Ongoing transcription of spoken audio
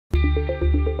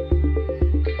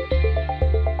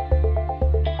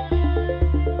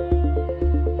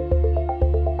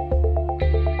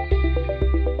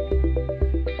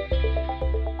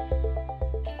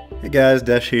guys,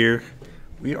 Desh here.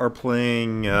 We are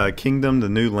playing Kingdom: The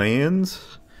New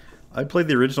Lands. I played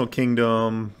the original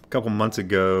Kingdom a couple months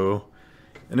ago,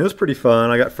 and it was pretty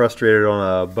fun. I got frustrated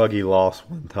on a buggy loss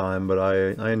one time, but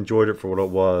I enjoyed it for what it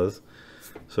was.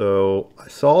 So I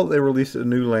saw they released a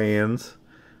New Lands.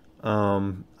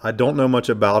 I don't know much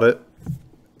about it,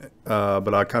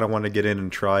 but I kind of wanted to get in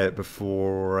and try it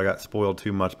before I got spoiled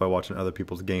too much by watching other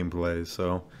people's gameplays.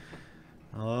 So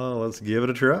let's give it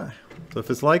a try. So if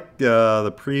it's like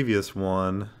the previous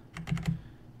one,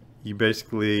 you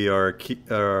basically are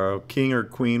a king or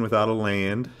queen without a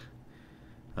land,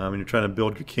 and you're trying to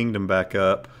build your kingdom back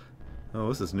up. Oh,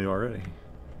 this is new already.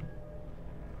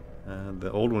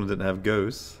 The old one didn't have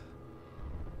ghosts.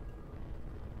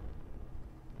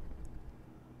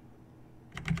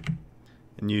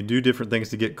 And you do different things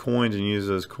to get coins and use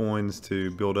those coins to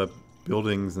build up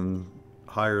buildings and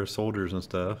hire soldiers and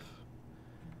stuff.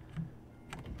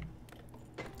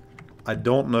 I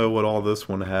don't know what all this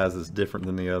one has that's different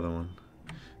than the other one.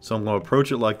 So I'm going to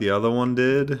approach it like the other one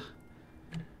did.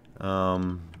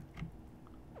 And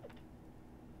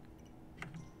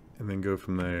then go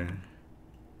from there.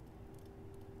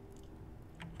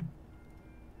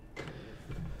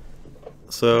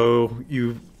 So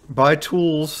you buy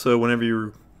tools, so whenever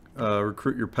you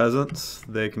recruit your peasants,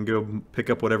 they can go pick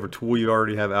up whatever tool you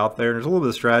already have out there. And there's a little bit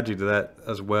of strategy to that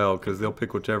as well, because they'll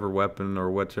pick whichever weapon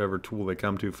or whichever tool they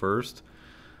come to first.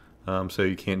 So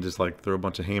you can't just like throw a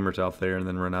bunch of hammers out there and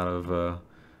then run out of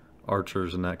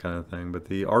archers and that kind of thing. But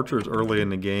the archers early in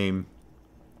the game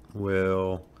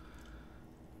will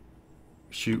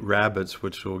shoot rabbits,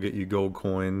 which will get you gold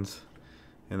coins.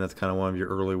 And that's kind of one of your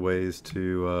early ways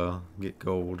to get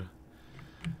gold.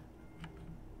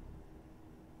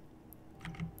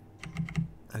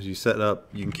 As you set up,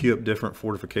 you can queue up different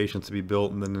fortifications to be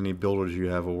built, and then any builders you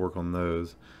have will work on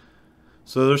those.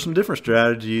 So there's some different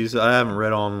strategies. I haven't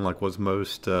read on like what's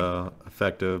most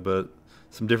effective, but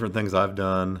some different things I've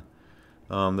done.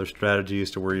 There's strategies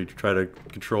to where you try to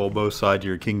control both sides of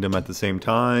your kingdom at the same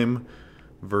time,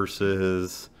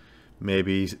 versus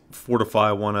maybe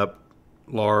fortify one up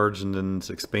large and then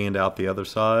expand out the other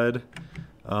side.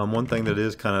 One thing that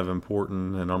is kind of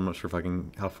important, and I'm not sure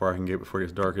if how far I can get before it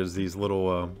gets dark, is these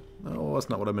little oh, that's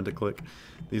not what I meant to click.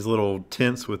 These little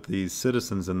tents with these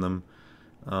citizens in them.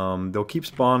 They'll keep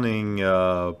spawning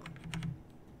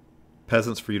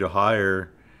peasants for you to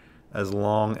hire as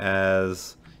long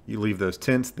as you leave those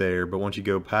tents there, but once you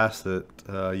go past it,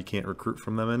 you can't recruit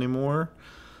from them anymore.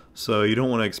 So you don't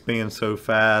want to expand so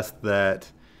fast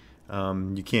that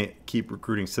you can't keep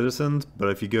recruiting citizens, but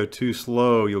if you go too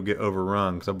slow, you'll get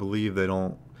overrun, because I believe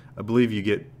you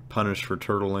get punished for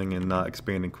turtling and not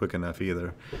expanding quick enough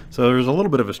either. So there's a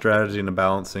little bit of a strategy and a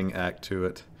balancing act to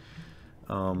it.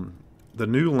 The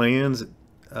New Lands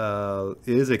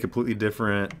is a completely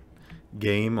different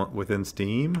game within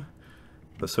Steam,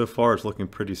 but so far it's looking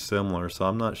pretty similar, so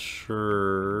I'm not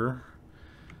sure.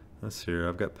 Let's see here.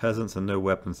 I've got peasants and no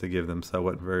weapons to give them, so that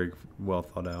wasn't very well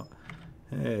thought out.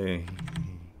 Hey.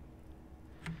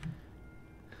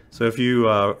 So if you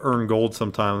earn gold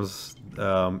sometimes,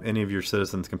 any of your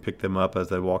citizens can pick them up as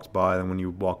they walk by, and when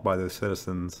you walk by those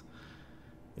citizens,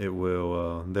 it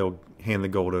will they'll hand the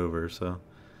gold over. So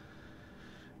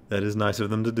that is nice of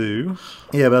them to do.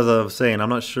 Yeah, but as I was saying, I'm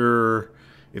not sure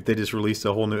if they just released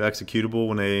a whole new executable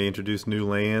when they introduced New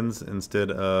Lands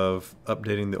instead of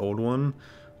updating the old one,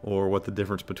 or what the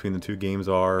difference between the two games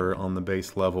are on the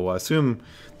base level. I assume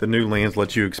the New Lands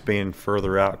let you expand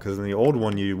further out, because in the old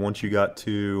one, once you got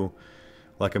to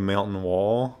like a mountain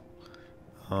wall,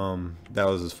 that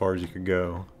was as far as you could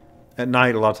go. At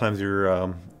night, a lot of times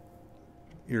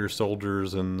your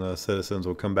soldiers and citizens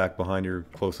will come back behind your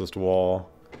closest wall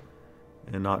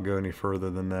and not go any further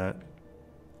than that.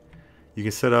 You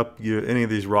can set up any of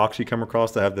these rocks you come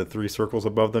across that have the 3 circles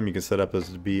above them. You can set up as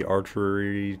to be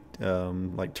archery,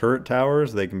 like turret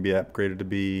towers. They can be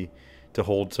upgraded to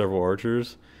hold several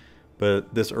archers.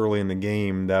 But this early in the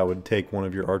game, that would take one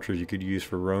of your archers you could use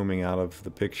for roaming out of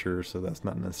the picture, so that's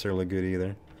not necessarily good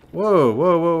either. Whoa,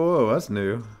 whoa, whoa, whoa! That's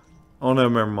new. Oh no,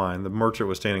 never mind. The merchant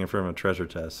was standing in front of a treasure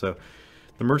chest, so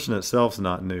the merchant itself's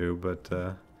not new,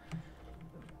 but.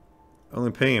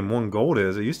 Only paying him 1 gold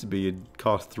is. It used to be it'd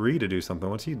cost 3 to do something.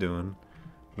 What's he doing?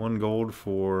 1 gold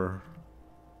for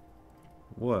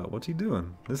what? What's he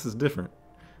doing? This is different.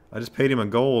 I just paid him a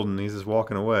gold and he's just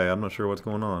walking away. I'm not sure what's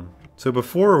going on. So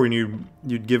before, when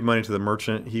you'd give money to the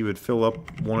merchant, he would fill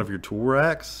up one of your tool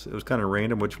racks. It was kind of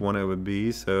random which one it would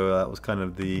be, so that was kind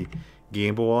of the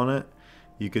gamble on it.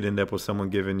 You could end up with someone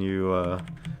giving you a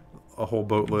whole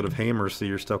boatload of hammers, so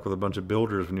you're stuck with a bunch of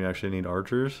builders when you actually need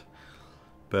archers.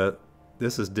 But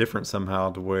this is different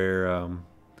somehow to where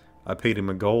I paid him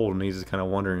a gold and he's just kind of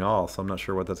wandering off, so I'm not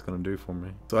sure what that's going to do for me.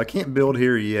 So I can't build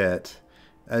here yet.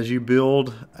 As you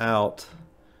build out,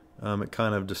 it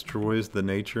kind of destroys the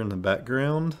nature in the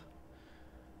background.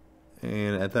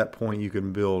 And at that point you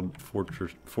can build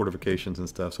fortifications and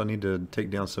stuff. So I need to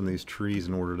take down some of these trees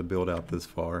in order to build out this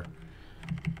far.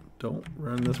 Don't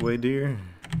run this way, deer.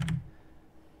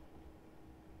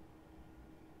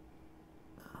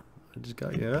 I just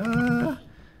got you. Ah,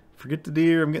 forget the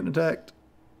deer, I'm getting attacked.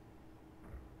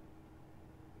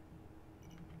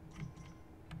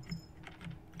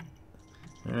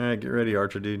 Alright, get ready,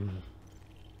 archer dude.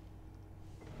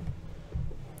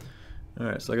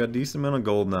 Alright, so I got a decent amount of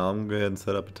gold now. I'm going to go ahead and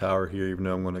set up a tower here, even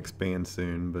though I'm going to expand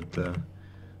soon. But I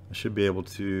should be able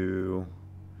to...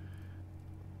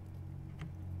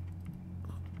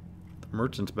 The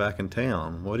merchant's back in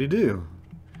town. What'd he do?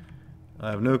 I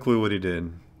have no clue what he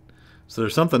did. So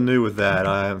there's something new with that.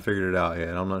 I haven't figured it out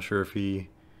yet. I'm not sure if he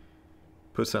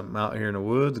put something out here in the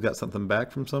woods, got something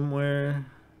back from somewhere.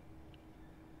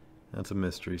 That's a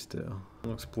mystery still.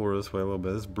 I'll explore this way a little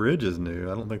bit. This bridge is new.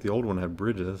 I don't think the old one had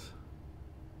bridges.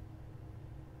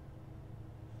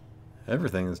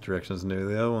 Everything in this direction is new.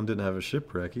 The other one didn't have a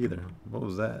shipwreck either. What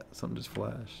was that? Something just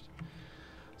flashed.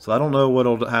 So I don't know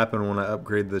what'll happen when I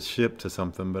upgrade the ship to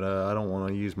something, but I don't want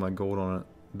to use my gold on it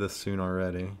this soon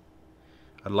already.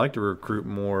 I'd like to recruit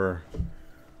more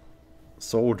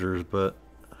soldiers, but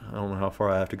I don't know how far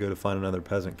I have to go to find another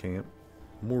peasant camp.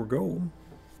 More gold.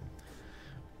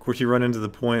 Of course, you run into the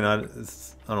point, I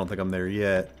don't think I'm there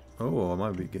yet. Oh, I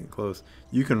might be getting close.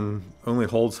 You can only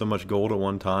hold so much gold at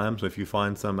one time, so if you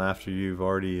find some after you've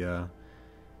already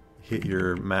hit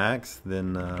your max,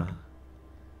 then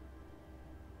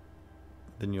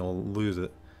you'll lose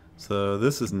it. So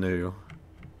this is new.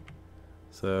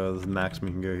 So this is maximum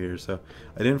you can go here. So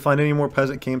I didn't find any more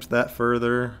peasant camps that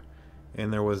further,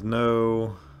 and there was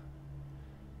no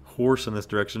horse in this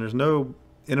direction. There's no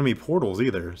enemy portals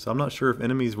either, so I'm not sure if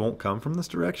enemies won't come from this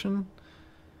direction.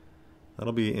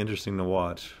 That'll be interesting to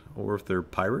watch, or if they're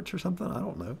pirates or something. I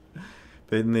don't know.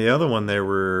 But in the other one, there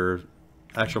were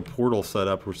actual portals set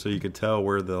up so you could tell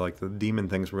where the demon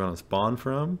things were going to spawn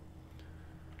from,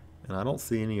 and I don't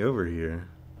see any over here.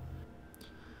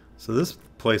 So this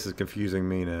place is confusing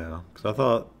me now, because I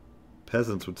thought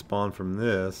peasants would spawn from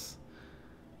this,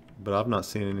 but I've not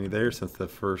seen any there since the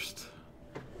first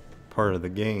part of the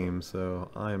game, so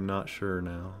I am not sure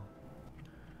now.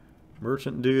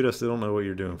 Merchant dude, I still don't know what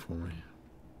you're doing for me.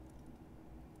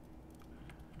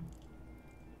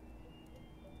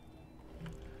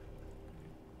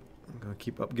 I'm gonna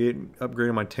keep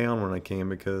upgrading my town when I can,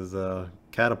 because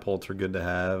catapults are good to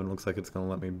have, and it looks like it's gonna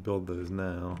let me build those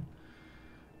now.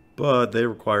 But they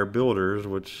require builders,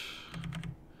 which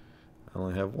I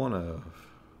only have one of.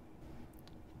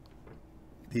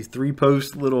 These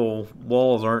 3-post little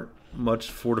walls aren't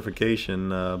much fortification,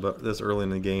 but this early in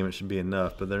the game it should be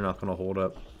enough, but they're not going to hold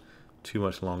up too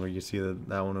much longer. You see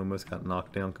that one almost got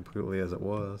knocked down completely as it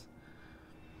was.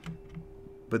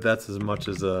 But that's as much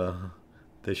as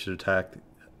they should attack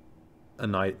a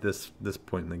knight this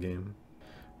point in the game.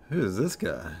 Who is this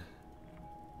guy?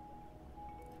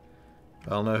 I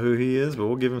don't know who he is, but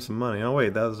we'll give him some money. Oh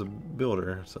wait, that was a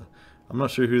builder. So I'm not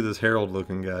sure who this herald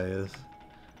looking guy is.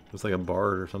 Looks like a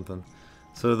bard or something.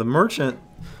 So the merchant,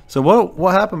 so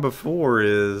what happened before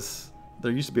is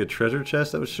there used to be a treasure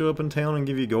chest that would show up in town and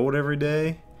give you gold every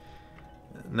day.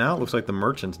 Now it looks like the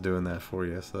merchant's doing that for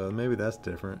you, so maybe that's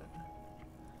different.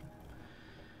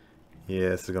 Yeah,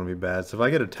 this is gonna be bad. So if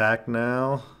I get attacked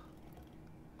now,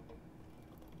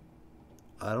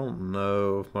 I don't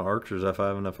know if I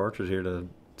have enough archers here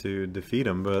to defeat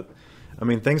him, but I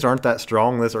mean, things aren't that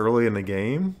strong this early in the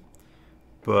game.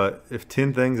 But if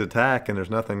 10 things attack and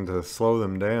there's nothing to slow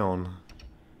them down.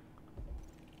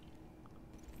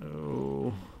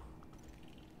 Oh.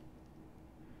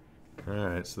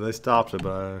 Alright, so they stopped it,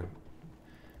 but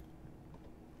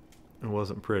it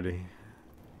wasn't pretty.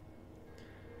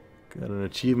 Got an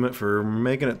achievement for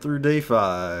making it through day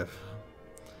 5.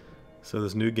 So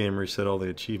this new game reset all the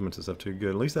achievements and stuff too. Good.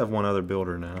 At least I have one other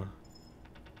builder now.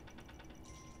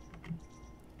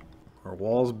 Our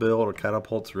walls built, our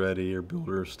catapults ready, our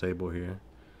builder is stable here.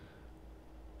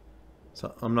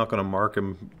 So I'm not going to mark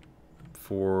him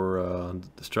for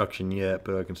destruction yet,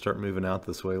 but I can start moving out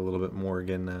this way a little bit more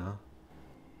again now.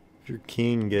 If your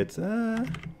king gets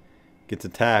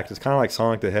attacked, it's kind of like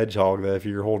Sonic the Hedgehog, that if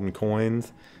you're holding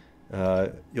coins,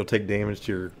 you'll take damage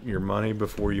to your money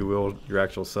before you will your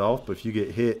actual self. But if you get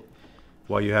hit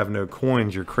while you have no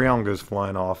coins, your crown goes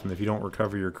flying off, and if you don't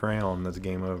recover your crown, that's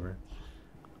game over.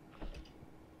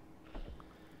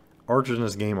 Archers in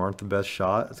this game aren't the best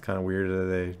shot. It's kind of weird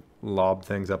that they lob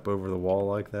things up over the wall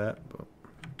like that. But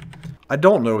I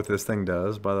don't know what this thing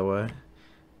does, by the way.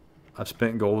 I've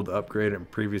spent gold to upgrade it in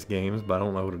previous games, but I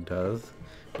don't know what it does.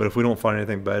 But if we don't find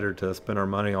anything better to spend our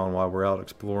money on while we're out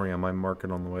exploring, I might mark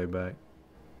it on the way back.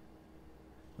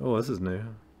 Oh, this is new.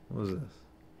 What is this?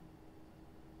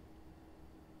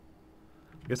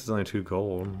 I guess it's only 2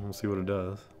 gold. We'll see what it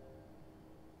does.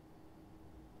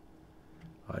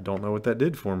 I don't know what that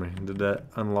did for me. Did that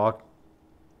unlock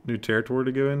new territory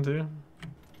to go into?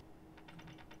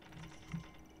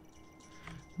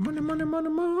 Money, money, money,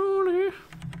 money.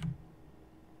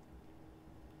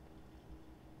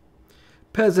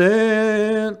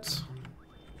 Peasants.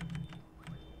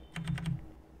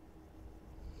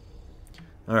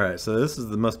 Alright, so this is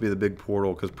must be the big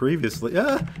portal, because previously...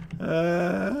 okay,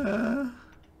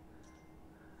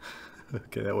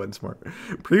 that wasn't smart.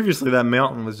 Previously, that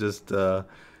mountain was just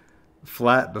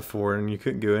flat before, and you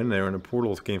couldn't go in there, and the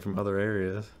portals came from other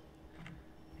areas.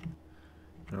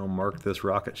 And I'll mark this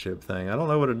rocket ship thing. I don't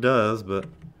know what it does, but...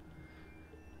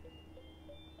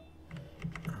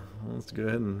 let's go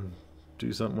ahead and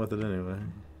do something with it anyway.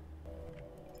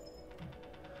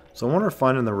 So I wonder if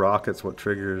finding the rockets what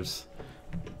triggers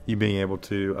you being able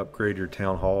to upgrade your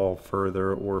town hall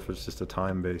further, or if it's just a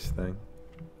time-based thing.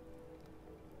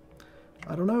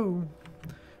 I don't know.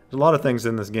 There's a lot of things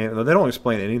in this game. They don't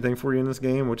explain anything for you in this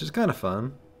game, which is kind of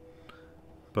fun,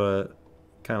 but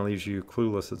kind of leaves you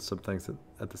clueless at some things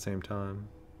at the same time.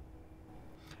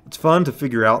 It's fun to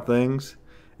figure out things.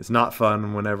 It's not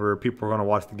fun whenever people are going to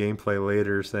watch the gameplay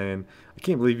later saying, I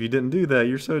can't believe you didn't do that,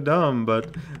 you're so dumb,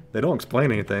 but they don't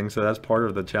explain anything, so that's part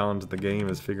of the challenge of the game,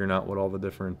 is figuring out what all the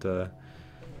different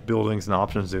buildings and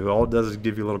options do. All it does is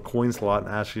give you a little coin slot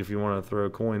and ask you if you want to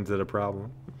throw coins at a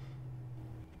problem.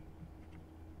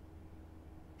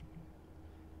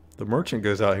 The merchant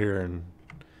goes out here and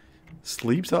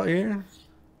sleeps out here?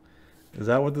 Is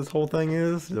that what this whole thing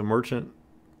is? The merchant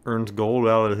earns gold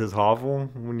out of his hovel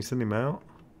when you send him out?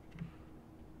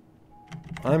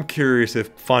 I'm curious if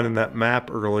finding that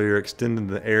map earlier extended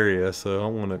the area, so I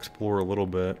want to explore a little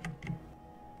bit.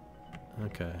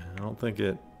 Okay, I don't think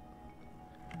it...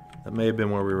 That may have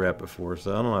been where we were at before,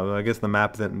 so I don't know. I guess the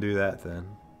map didn't do that then.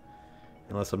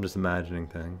 Unless I'm just imagining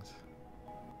things.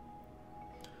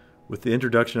 With the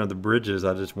introduction of the bridges,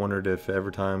 I just wondered if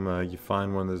every time you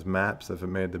find one of those maps, if it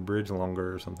made the bridge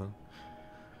longer or something.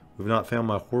 We've not found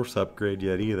my horse upgrade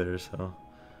yet either, so...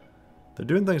 They're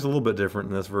doing things a little bit different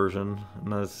in this version.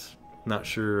 I'm not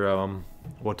sure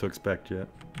what to expect yet.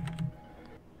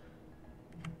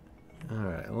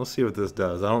 Alright, let's see what this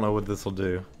does. I don't know what this will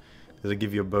do. Does it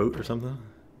give you a boat or something?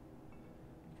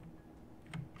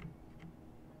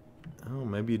 Oh,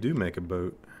 maybe you do make a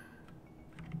boat.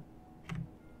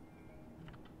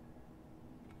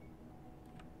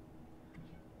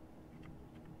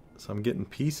 So I'm getting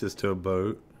pieces to a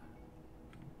boat.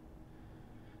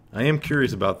 I am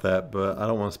curious about that, but I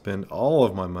don't want to spend all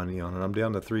of my money on it. I'm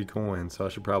down to 3 coins, so I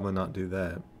should probably not do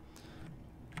that.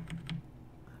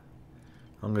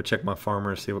 I'm going to check my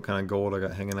farmer, see what kind of gold I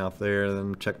got hanging out there,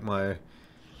 then check my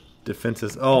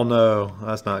defenses. Oh no,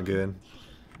 that's not good.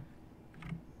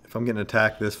 If I'm getting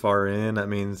attacked this far in, that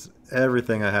means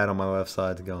everything I had on my left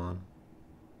side's gone.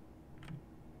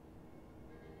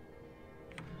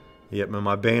 Yep, and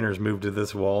my banner's moved to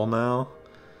this wall now.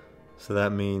 So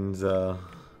that means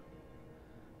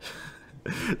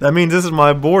that means this is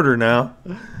my border now.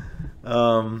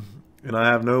 And I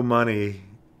have no money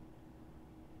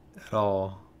at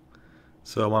all.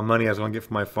 So my money I was going to get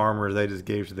from my farmers, they just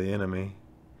gave to the enemy.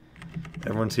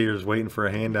 Everyone's here is waiting for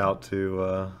a handout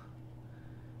to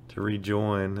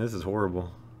rejoin. This is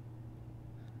horrible.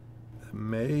 It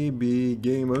may be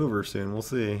game over soon. We'll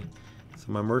see.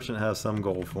 So my merchant has some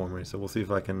gold for me. So we'll see if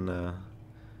I can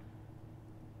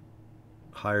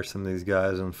hire some of these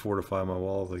guys and fortify my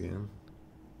walls again.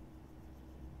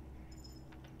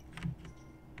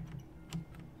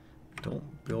 Don't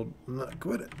build, not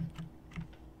quit it.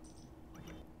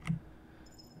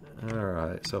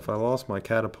 Alright, so if I lost my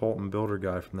catapult and builder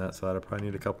guy from that side, I probably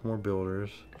need a couple more builders.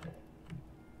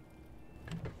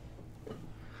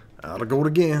 Out of gold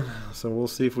again. So we'll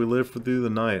see if we live through the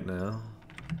night now.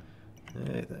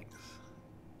 Hey, thanks.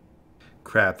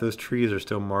 Crap, those trees are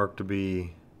still marked to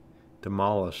be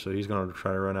demolished, so he's going to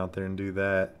try to run out there and do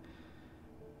that.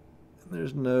 And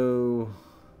there's no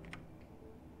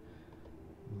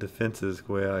defenses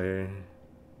way out here.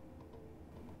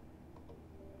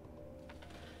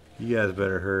 You guys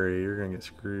better hurry, you're gonna get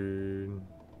screwed.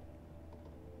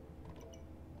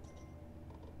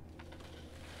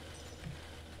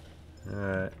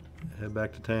 Alright, head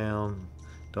back to town.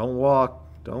 Don't walk.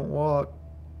 Don't walk.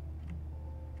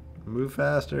 Move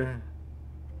faster.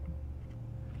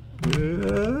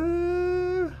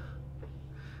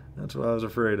 That's what I was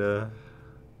afraid of.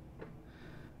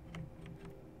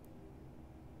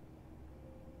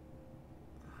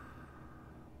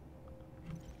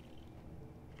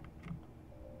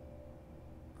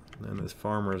 And this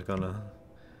farmer is gonna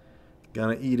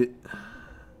eat it.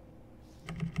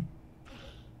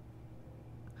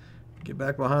 Get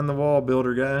back behind the wall,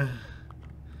 builder guy.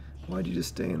 Why'd you just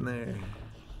stand there?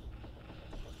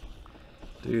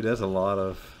 Dude, that's a lot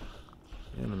of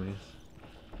enemies.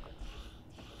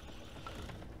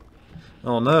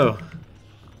 Oh no!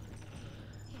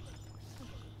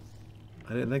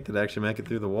 I didn't think they'd actually make it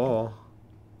through the wall.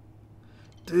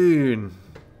 Dude!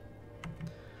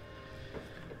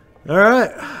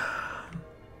 Alright!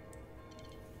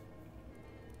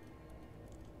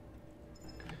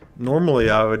 Normally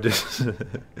I would just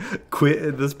quit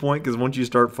at this point, because once you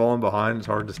start falling behind it's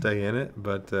hard to stay in it,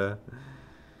 but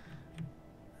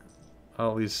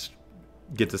I'll at least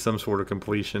get to some sort of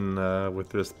completion with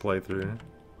this playthrough.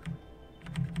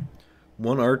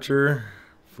 One archer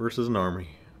versus an army.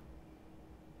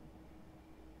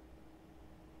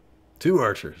 2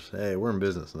 archers. Hey, we're in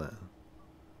business now.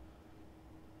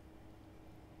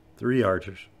 3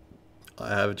 archers. I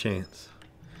have a chance.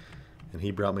 And he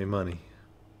brought me money.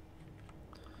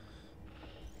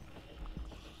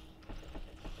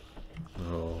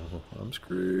 Oh, I'm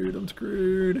screwed. I'm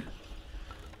screwed.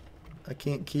 I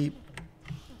can't keep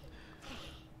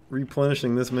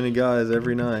replenishing this many guys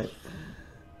every night.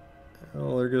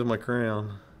 Oh, there goes my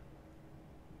crown.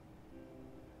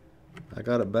 I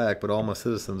got it back, but all my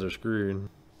citizens are screwed.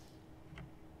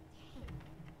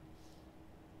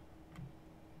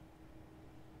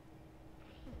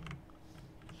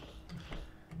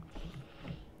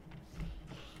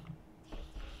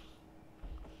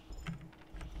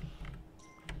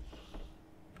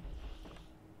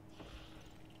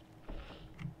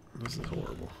 This is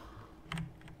horrible.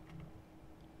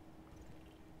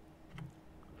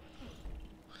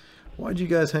 Why'd you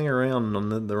guys hang around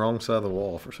on the wrong side of the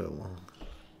wall for so long?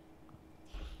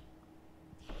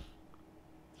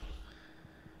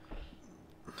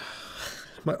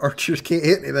 My archers can't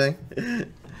hit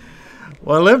anything.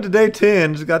 Well, I lived to day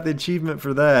 10, just got the achievement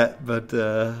for that, but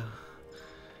day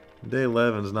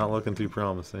 11 is not looking too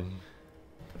promising.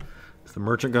 Is the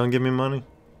merchant gonna give me money?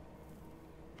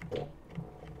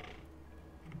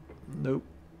 Nope.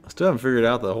 I still haven't figured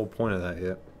out the whole point of that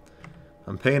yet.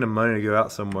 I'm paying him money to go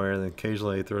out somewhere, and then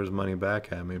occasionally he throws money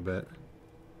back at me, but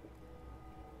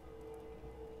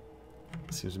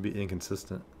it seems to be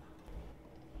inconsistent.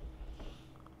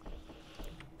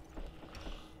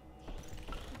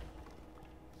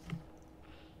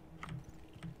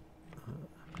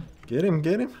 Get him,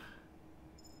 get him.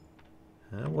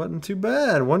 That wasn't too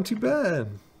bad. Wasn't too bad.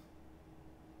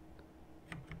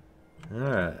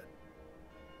 Alright.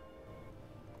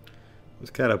 Those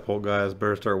catapult guys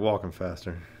better start walking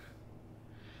faster.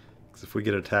 Because if we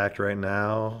get attacked right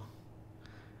now,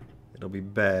 it'll be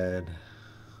bad.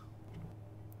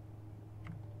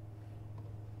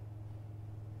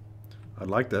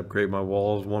 I'd like to upgrade my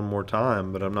walls one more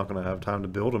time, but I'm not going to have time to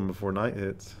build them before night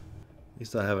hits. At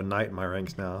least I have a knight in my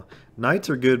ranks now. Knights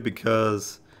are good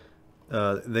because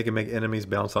they can make enemies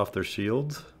bounce off their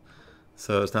shields.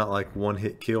 So it's not like one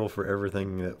hit kill for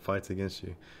everything that fights against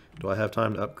you. Do I have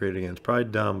time to upgrade again? It's probably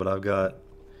dumb, but I've got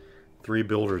 3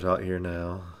 builders out here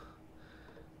now.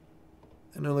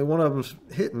 And only one of them's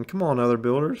hitting. Come on, other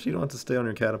builders. You don't have to stay on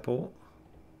your catapult.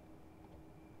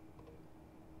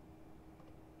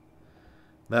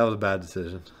 That was a bad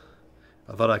decision.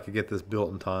 I thought I could get this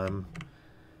built in time.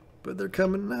 But they're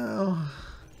coming now.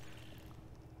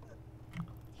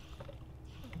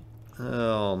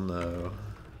 Oh no.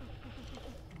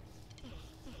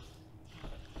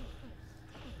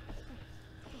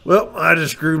 Well, I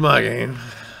just screwed my game.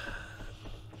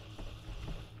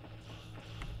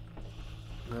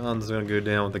 I'm just going to go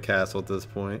down with the castle at this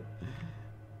point.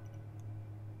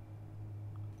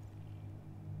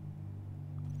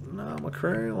 No, my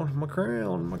crown, my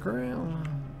crown, my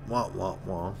crown. Wah, wah,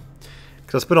 wah.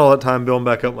 Because I spent all that time building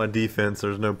back up my defense,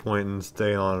 there's no point in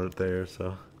staying on it there,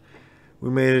 so.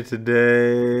 We made it to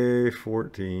day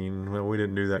 14. Well, we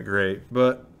didn't do that great,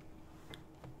 but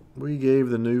we gave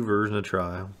the new version a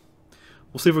try.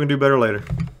 We'll see if we can do better later.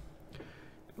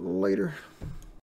 Later.